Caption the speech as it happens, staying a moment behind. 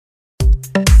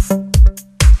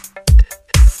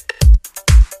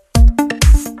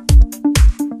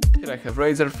I have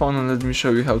RAZER Phone, and let me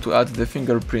show you how to add the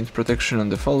fingerprint protection on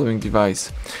the following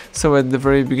device. So at the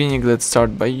very beginning, let's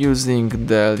start by using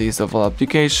the list of all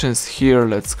applications. Here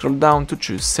let's scroll down to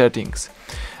choose settings.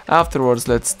 Afterwards,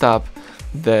 let's tap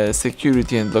the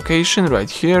security and location right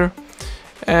here,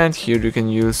 and here you can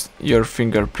use your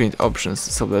fingerprint options.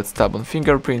 So let's tap on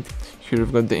fingerprint. Here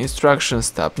you've got the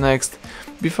instructions, tap next.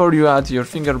 Before you add your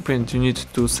fingerprint, you need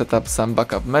to set up some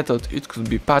backup method. It could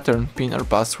be pattern, pin or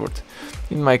password.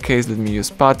 In my case, let me use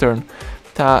pattern.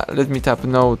 Let me tap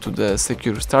no to the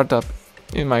secure startup.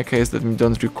 In my case, let me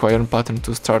don't require pattern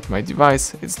to start my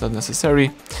device, it's not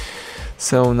necessary.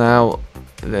 So now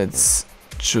let's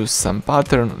choose some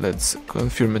pattern, let's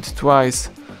confirm it twice.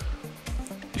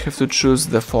 You have to choose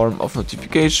the form of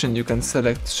notification. You can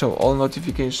select show all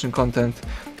notification content,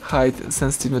 hide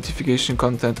sensitive notification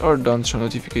content, or don't show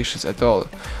notifications at all.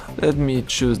 Let me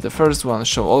choose the first one,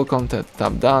 show all content,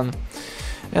 tap done.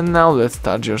 And now let's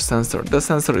touch your sensor. The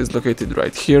sensor is located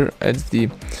right here at the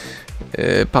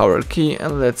power key,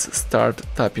 and let's start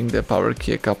tapping the power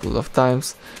key a couple of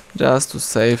times just to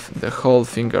save the whole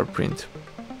fingerprint.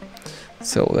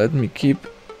 So let me keep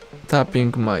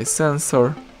tapping my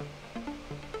sensor.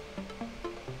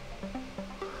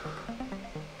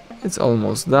 It's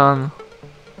almost done.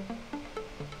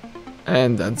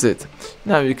 And that's it.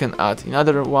 Now you can add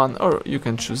another one, or you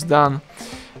can choose done.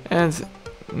 And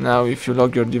now if you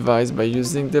lock your device by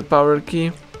using the power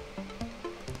key,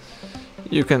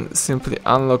 you can simply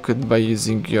unlock it by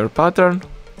using your pattern,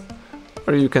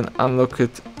 or you can unlock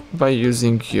it by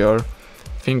using your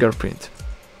fingerprint.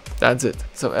 That's it.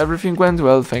 So everything went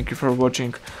well. Thank you for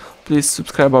watching. Please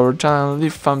subscribe our channel,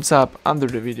 leave thumbs up under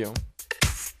the video.